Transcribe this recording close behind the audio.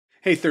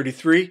Hey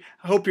 33,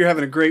 I hope you're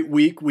having a great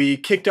week. We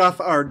kicked off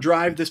our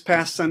drive this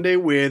past Sunday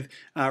with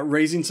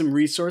raising some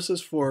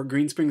resources for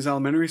Green Springs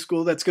Elementary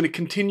School. That's going to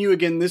continue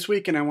again this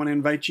week, and I want to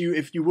invite you,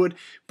 if you would,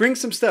 bring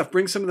some stuff,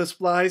 bring some of the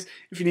supplies.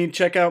 If you need to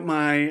check out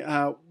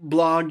my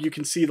blog, you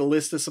can see the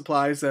list of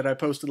supplies that I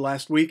posted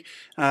last week.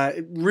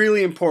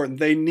 Really important.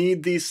 They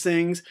need these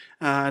things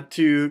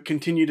to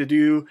continue to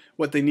do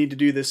what they need to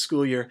do this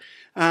school year.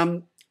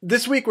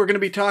 This week we're going to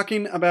be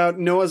talking about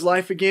Noah's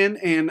life again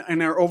and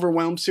in our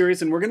Overwhelmed series,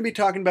 and we're going to be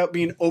talking about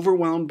being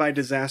overwhelmed by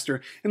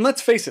disaster. And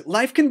let's face it,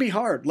 life can be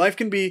hard. Life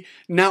can be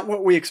not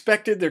what we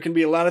expected. There can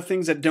be a lot of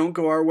things that don't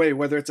go our way,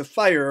 whether it's a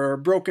fire or a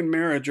broken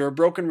marriage or a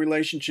broken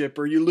relationship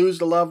or you lose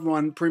a loved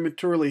one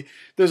prematurely.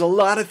 There's a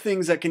lot of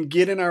things that can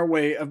get in our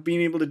way of being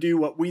able to do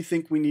what we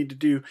think we need to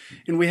do.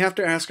 And we have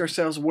to ask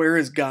ourselves, where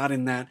is God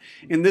in that?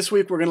 And this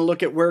week we're going to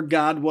look at where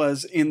God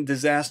was in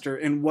disaster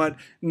and what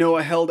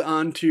Noah held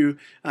on to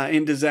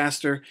in disaster.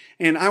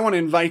 And I want to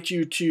invite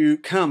you to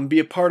come be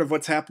a part of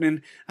what's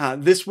happening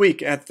this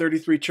week at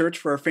 33 Church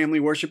for our family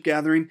worship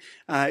gathering.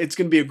 It's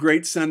going to be a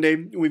great Sunday.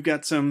 We've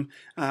got some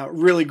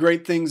really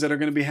great things that are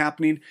going to be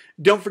happening.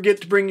 Don't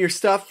forget to bring your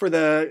stuff for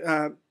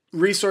the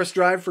resource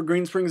drive for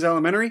Green Springs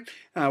Elementary.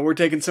 We're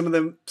taking some of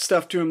the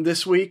stuff to them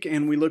this week,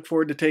 and we look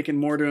forward to taking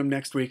more to them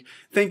next week.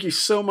 Thank you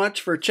so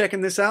much for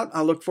checking this out.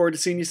 I'll look forward to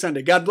seeing you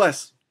Sunday. God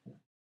bless.